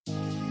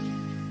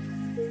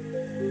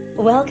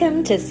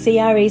Welcome to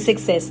CRE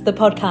Success, the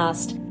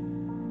podcast.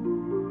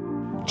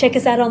 Check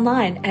us out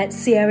online at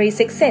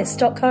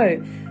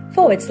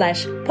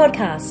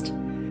cresuccess.co/podcast.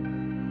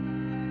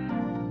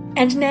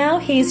 And now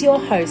here's your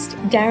host,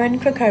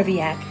 Darren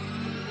Krakowiak.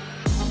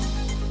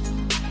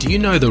 Do you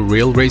know the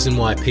real reason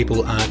why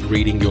people aren't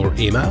reading your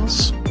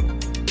emails?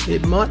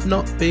 It might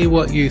not be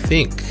what you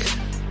think.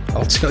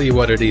 I'll tell you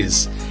what it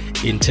is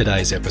in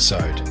today's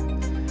episode.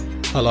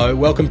 Hello,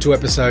 welcome to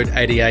episode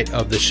 88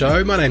 of the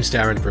show. My name's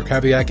Darren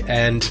Krakowiak,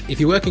 and if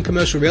you work in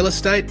commercial real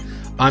estate,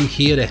 I'm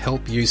here to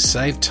help you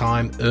save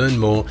time, earn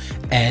more,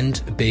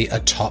 and be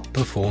a top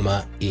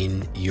performer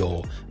in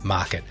your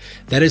market.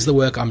 That is the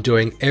work I'm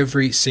doing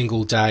every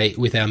single day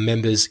with our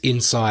members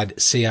inside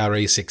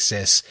CRE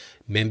Success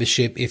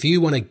membership. If you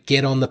want to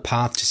get on the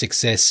path to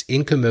success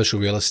in commercial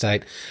real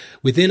estate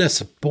within a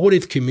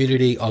supportive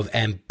community of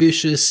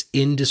ambitious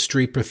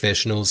industry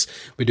professionals,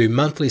 we do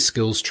monthly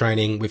skills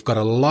training. We've got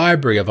a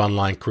library of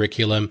online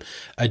curriculum,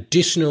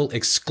 additional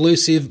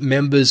exclusive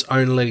members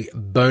only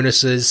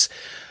bonuses,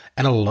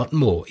 and a lot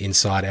more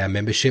inside our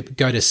membership.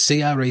 Go to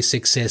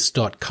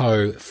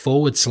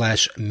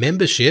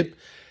cresuccess.co/membership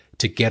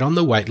to get on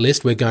the wait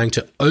list. We're going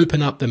to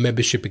open up the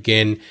membership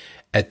again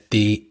at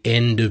the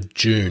end of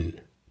June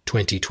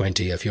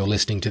 2020. If you're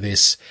listening to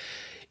this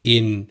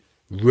in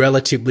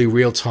relatively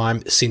real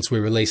time since we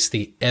released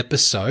the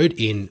episode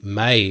in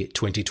May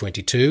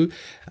 2022.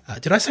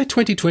 Did I say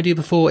 2020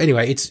 before?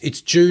 Anyway,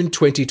 it's June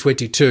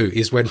 2022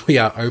 is when we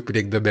are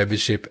opening the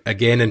membership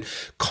again. And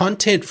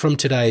content from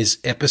today's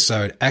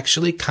episode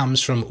actually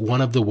comes from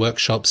one of the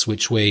workshops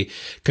which we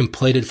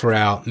completed for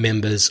our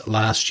members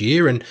last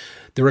year. And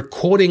the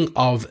recording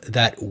of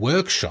that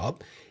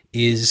workshop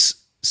is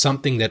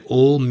something that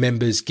all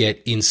members get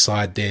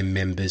inside their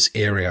members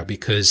area,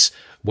 because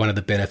one of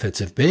the benefits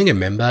of being a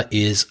member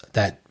is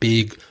that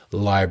big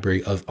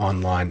library of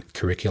online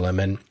curriculum.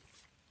 And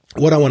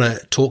what I want to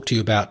talk to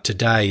you about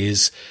today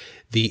is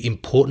the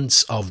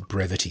importance of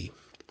brevity.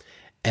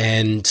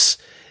 And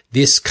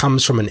this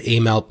comes from an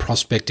email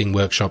prospecting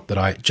workshop that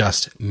I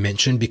just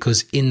mentioned,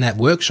 because in that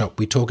workshop,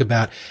 we talk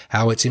about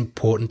how it's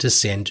important to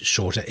send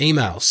shorter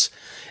emails.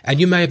 And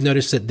you may have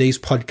noticed that these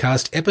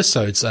podcast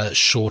episodes are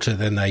shorter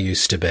than they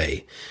used to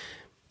be,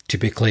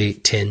 typically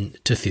 10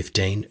 to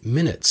 15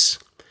 minutes.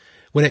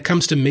 When it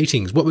comes to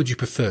meetings, what would you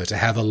prefer? To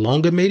have a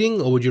longer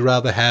meeting, or would you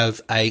rather have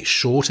a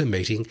shorter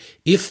meeting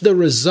if the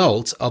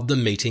result of the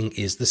meeting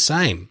is the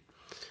same?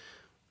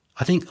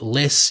 I think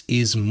less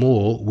is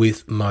more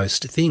with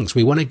most things.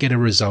 We want to get a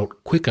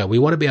result quicker. We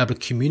want to be able to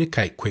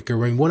communicate quicker.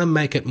 We want to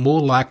make it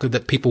more likely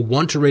that people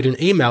want to read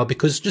an email,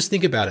 because just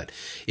think about it.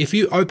 If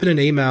you open an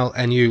email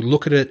and you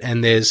look at it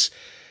and there's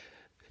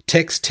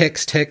text,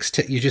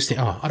 you just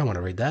think, oh, I don't want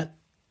to read that.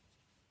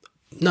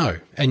 No,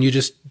 and you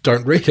just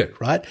don't read it,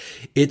 right?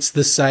 It's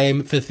the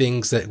same for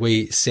things that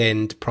we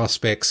send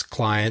prospects,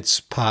 clients,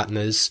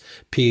 partners,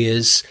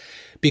 peers,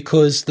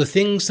 because the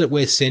things that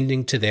we're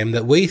sending to them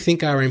that we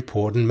think are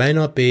important may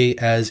not be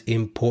as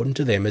important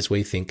to them as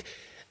we think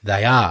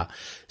they are.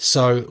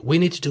 So we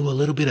need to do a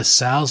little bit of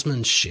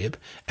salesmanship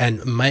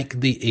and make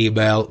the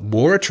email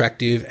more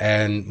attractive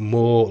and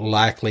more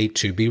likely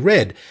to be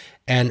read.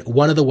 And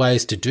one of the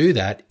ways to do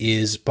that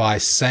is by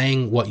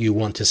saying what you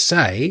want to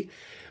say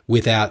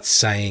without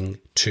saying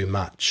too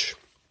much.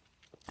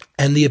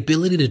 And the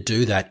ability to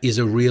do that is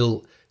a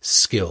real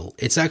skill.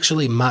 It's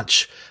actually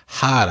much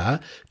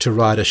harder to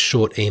write a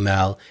short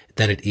email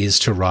than it is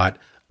to write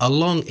a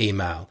long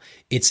email.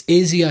 It's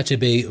easier to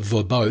be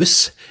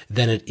verbose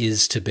than it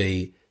is to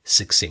be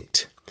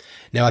succinct.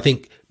 Now, I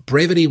think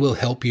brevity will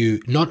help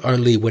you not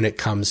only when it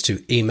comes to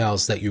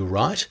emails that you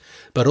write,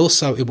 but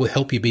also it will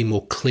help you be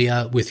more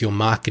clear with your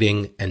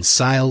marketing and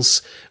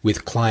sales,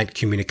 with client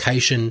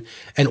communication,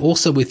 and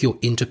also with your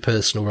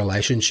interpersonal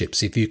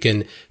relationships. If you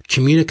can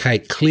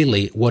communicate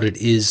clearly what it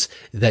is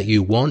that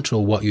you want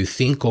or what you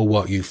think or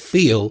what you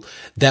feel,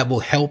 that will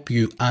help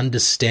you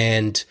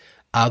understand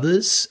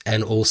others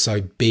and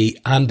also be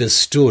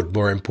understood,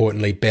 more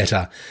importantly,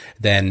 better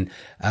than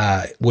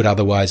would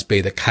otherwise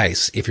be the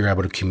case if you're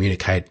able to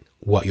communicate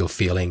what you're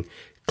feeling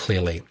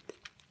clearly.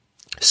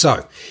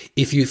 So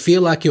if you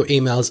feel like your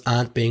emails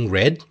aren't being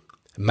read,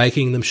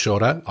 making them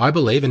shorter, I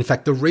believe, in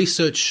fact, the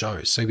research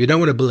shows. So if you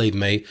don't want to believe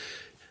me,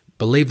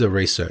 believe the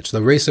research.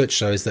 The research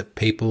shows that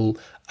people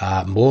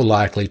are more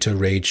likely to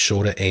read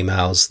shorter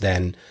emails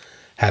than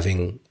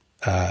having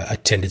a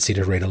tendency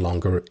to read a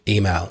longer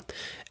email.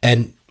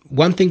 And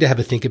one thing to have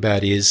a think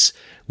about is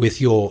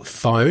with your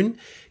phone,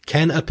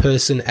 can a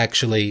person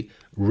actually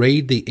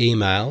read the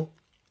email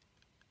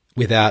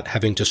without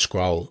having to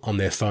scroll on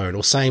their phone?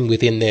 Or same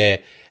within their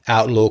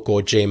Outlook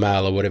or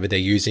Gmail or whatever they're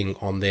using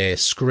on their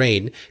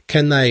screen,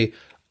 can they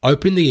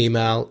open the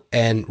email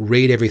and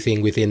read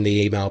everything within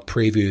the email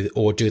preview,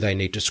 or do they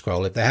need to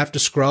scroll? If they have to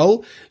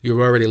scroll,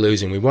 you're already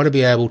losing. We want to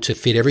be able to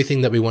fit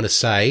everything that we want to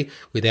say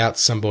without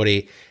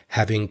somebody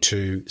having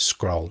to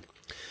scroll.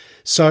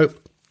 So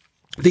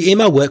the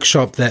email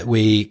workshop that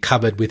we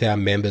covered with our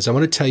members, I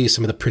want to tell you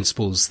some of the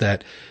principles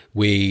that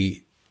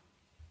we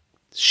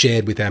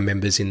shared with our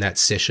members in that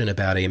session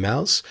about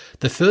emails.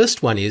 The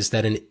first one is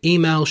that an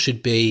email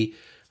should be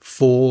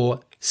 4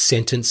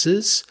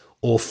 sentences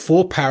or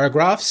 4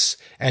 paragraphs,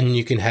 and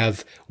you can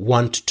have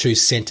 1 to 2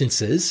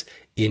 sentences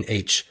in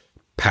each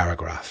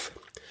paragraph.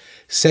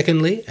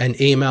 Secondly,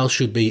 an email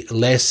should be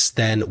less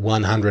than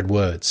 100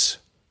 words.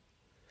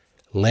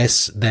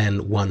 Less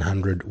than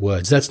 100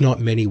 words. That's not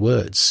many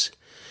words.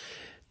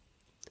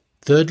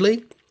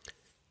 Thirdly,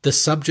 the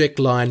subject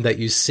line that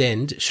you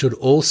send should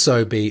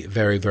also be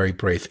very, very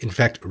brief. In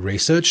fact,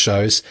 research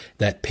shows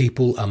that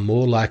people are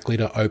more likely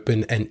to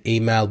open an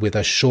email with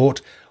a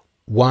short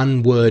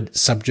 1-word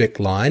subject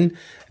line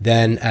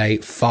than a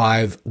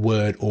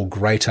 5-word or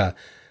greater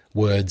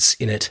words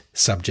in it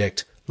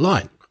subject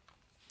line.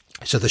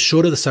 So the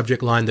shorter the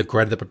subject line, the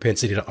greater the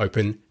propensity to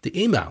open the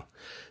email.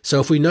 So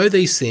if we know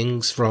these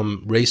things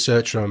from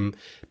research from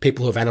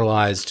people who have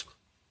analysed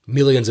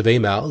millions of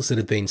emails that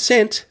have been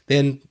sent,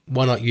 then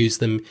why not use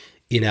them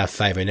in our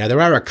favour? Now,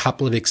 there are a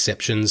couple of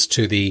exceptions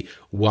to the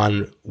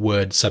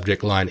 1-word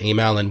subject line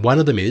email, and one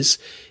of them is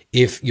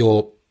if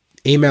you're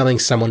emailing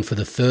someone for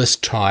the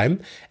first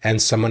time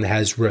and someone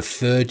has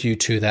referred you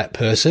to that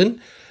person,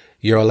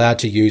 you're allowed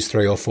to use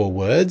 3 or 4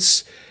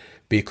 words,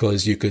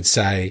 because you could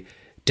say,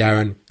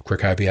 Darren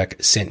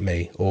Krakowiak sent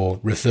me, or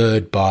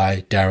referred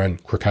by Darren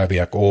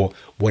Krakowiak, or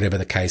whatever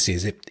the case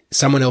is. If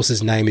someone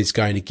else's name is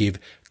going to give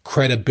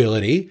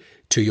credibility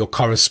to your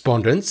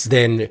correspondence,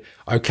 then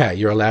okay,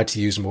 you're allowed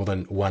to use more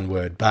than 1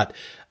 word. But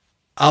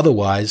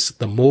otherwise,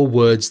 the more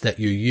words that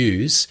you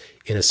use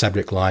in a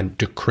subject line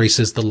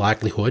decreases the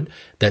likelihood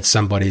that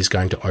somebody is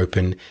going to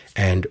open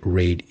and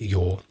read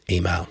your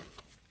email.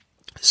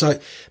 So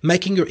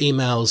making your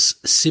emails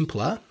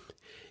simpler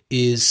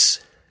is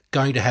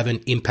going to have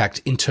an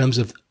impact in terms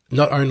of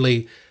not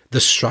only the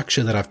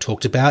structure that I've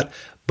talked about,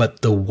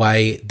 but the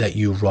way that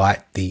you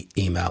write the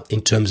email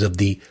in terms of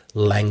the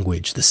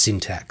language, the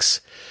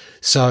syntax.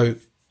 So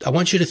I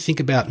want you to think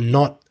about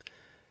not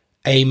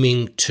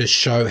aiming to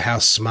show how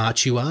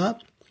smart you are.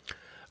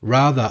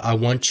 Rather, I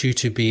want you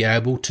to be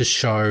able to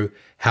show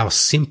how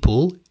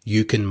simple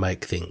you can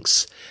make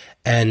things.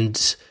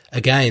 And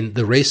again,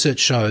 the research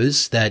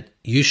shows that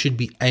you should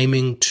be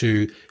aiming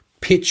to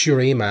pitch your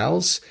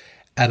emails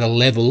at a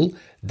level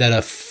that a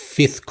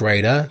 5th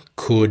grader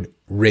could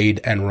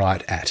read and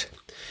write at.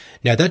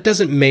 Now, that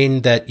doesn't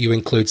mean that you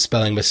include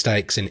spelling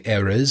mistakes and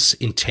errors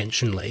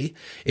intentionally.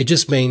 It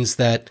just means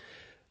that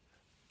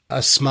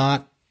a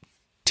smart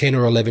 10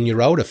 or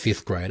 11-year-old, a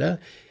 5th grader,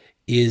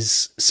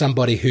 is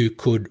somebody who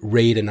could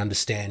read and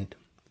understand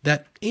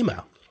that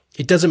email.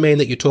 It doesn't mean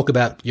that you talk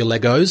about your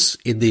Legos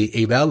in the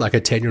email like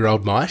a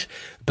 10-year-old might,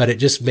 but it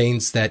just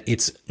means that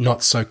it's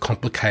not so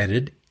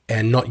complicated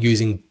and not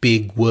using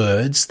big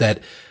words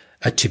that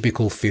a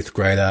typical 5th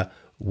grader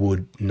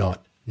would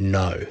not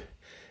know.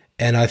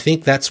 And I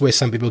think that's where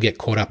some people get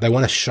caught up. They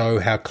want to show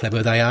how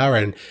clever they are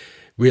and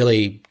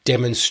really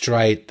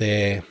demonstrate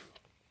their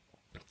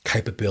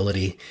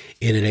capability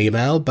in an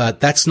email,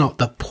 but that's not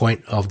the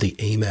point of the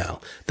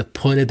email. The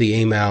point of the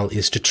email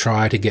is to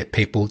try to get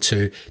people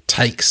to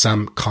take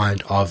some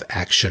kind of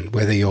action,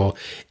 whether you're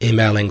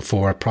emailing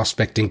for a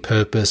prospecting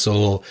purpose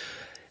or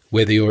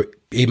whether you're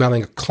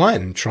emailing a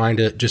client and trying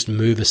to just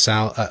move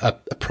a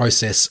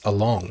process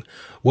along.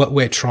 What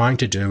we're trying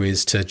to do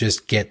is to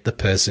just get the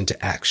person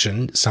to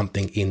action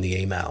something in the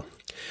email.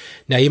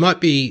 Now, you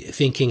might be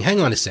thinking, hang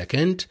on a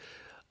second,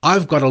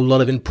 I've got a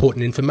lot of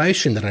important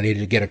information that I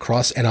needed to get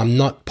across, and I'm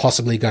not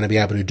possibly going to be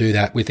able to do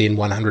that within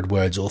 100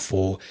 words or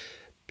 4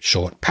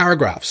 short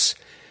paragraphs.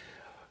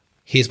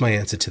 Here's my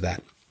answer to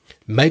that.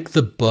 Make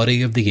the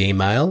body of the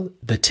email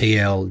the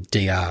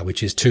TLDR,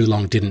 which is too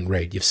long didn't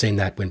read. You've seen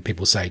that when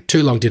people say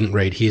too long didn't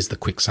read, here's the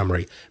quick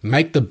summary.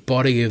 Make the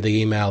body of the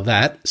email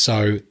that.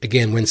 So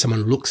again, when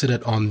someone looks at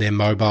it on their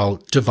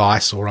mobile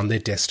device or on their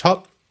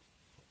desktop,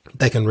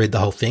 they can read the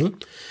whole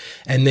thing,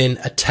 and then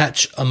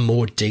attach a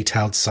more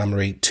detailed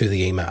summary to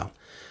the email.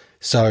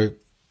 So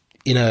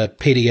in a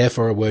PDF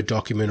or a Word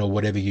document or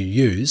whatever you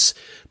use,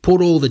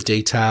 put all the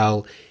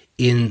detail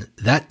in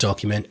that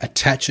document,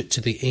 attach it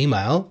to the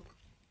email.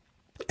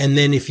 And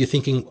then if you're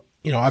thinking,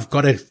 I've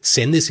got to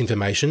send this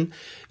information,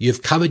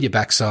 you've covered your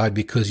backside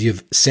because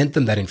you've sent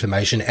them that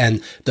information.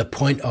 And the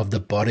point of the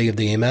body of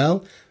the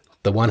email,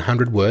 the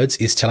 100 words,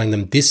 is telling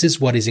them this is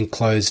what is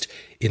enclosed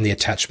in the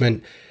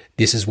attachment.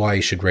 This is why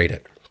you should read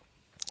it.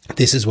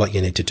 This is what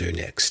you need to do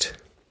next.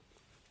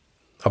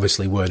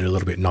 Obviously worded a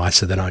little bit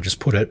nicer than I just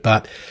put it,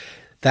 but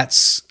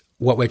that's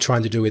what we're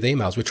trying to do with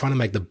emails. We're trying to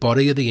make the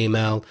body of the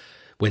email,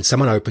 when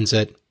someone opens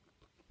it,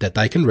 that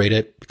they can read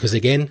it. Because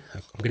again,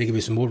 I'm going to give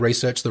you some more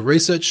research. The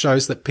research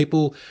shows that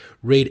people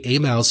read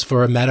emails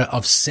for a matter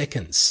of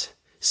seconds.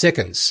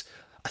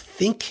 I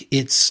think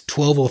it's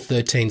 12 or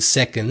 13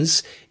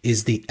 seconds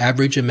is the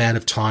average amount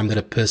of time that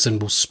a person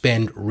will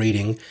spend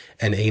reading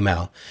an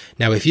email.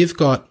 Now, if you've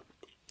got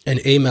an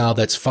email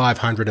that's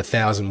 500,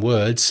 1,000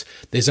 words,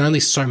 there's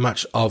only so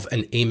much of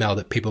an email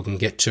that people can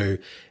get to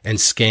and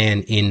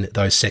scan in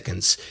those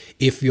seconds.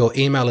 If your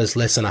email is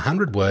less than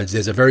 100 words,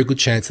 there's a very good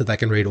chance that they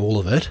can read all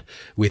of it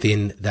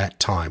within that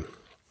time.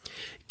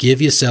 give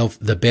yourself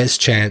the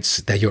best chance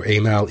that your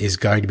email is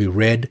going to be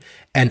read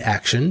and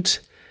actioned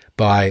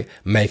by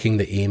making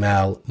the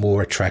email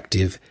more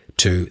attractive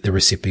to the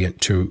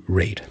recipient to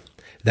read.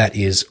 That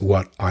is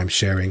what I'm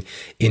sharing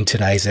in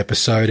today's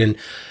episode. And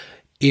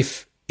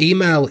if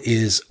email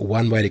is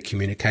one way to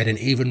communicate, an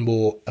even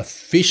more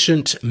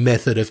efficient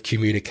method of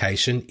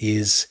communication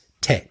is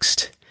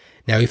text.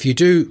 Now, if you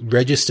do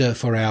register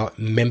for our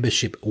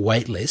membership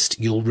waitlist,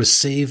 you'll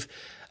receive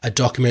a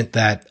document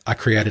that I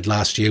created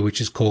last year, which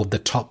is called the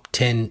Top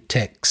 10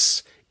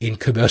 Texts in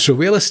Commercial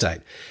Real Estate.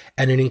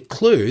 And it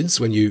includes,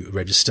 when you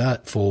register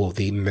for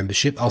the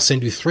membership, I'll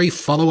send you 3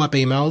 follow-up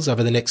emails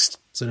over the next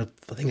I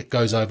think it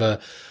goes over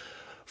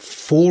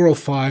 4 or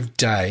 5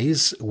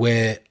 days,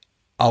 where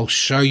I'll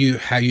show you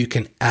how you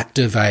can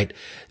activate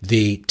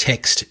the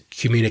text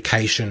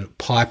communication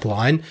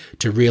pipeline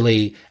to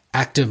really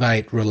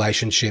activate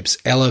relationships,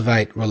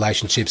 elevate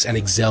relationships, and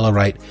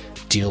accelerate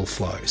deal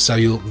flow. So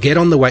you'll get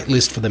on the wait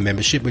list for the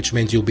membership, which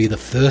means you'll be the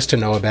first to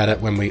know about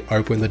it when we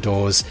open the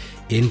doors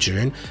in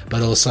June.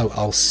 But also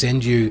I'll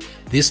send you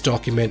this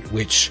document,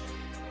 which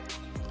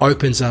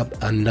opens up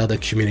another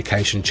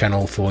communication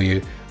channel for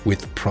you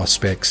with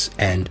prospects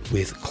and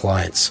with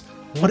clients.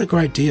 What a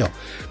great deal.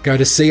 Go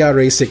to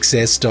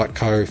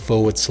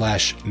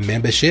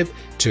cresuccess.co/membership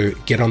to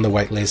get on the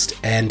wait list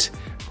and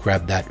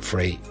grab that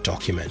free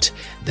document.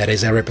 That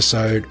is our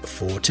episode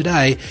for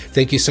today.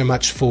 Thank you so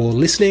much for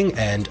listening,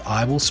 and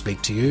I will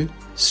speak to you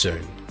soon.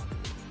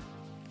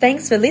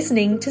 Thanks for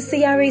listening to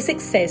CRE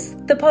Success,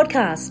 the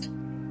podcast.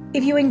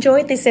 If you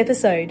enjoyed this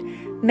episode,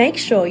 make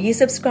sure you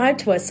subscribe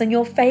to us on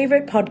your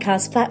favourite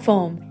podcast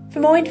platform.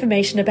 For more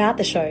information about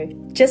the show,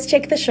 just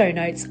check the show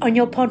notes on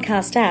your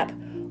podcast app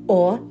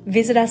or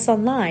visit us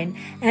online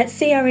at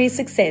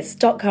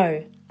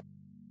cresuccess.co.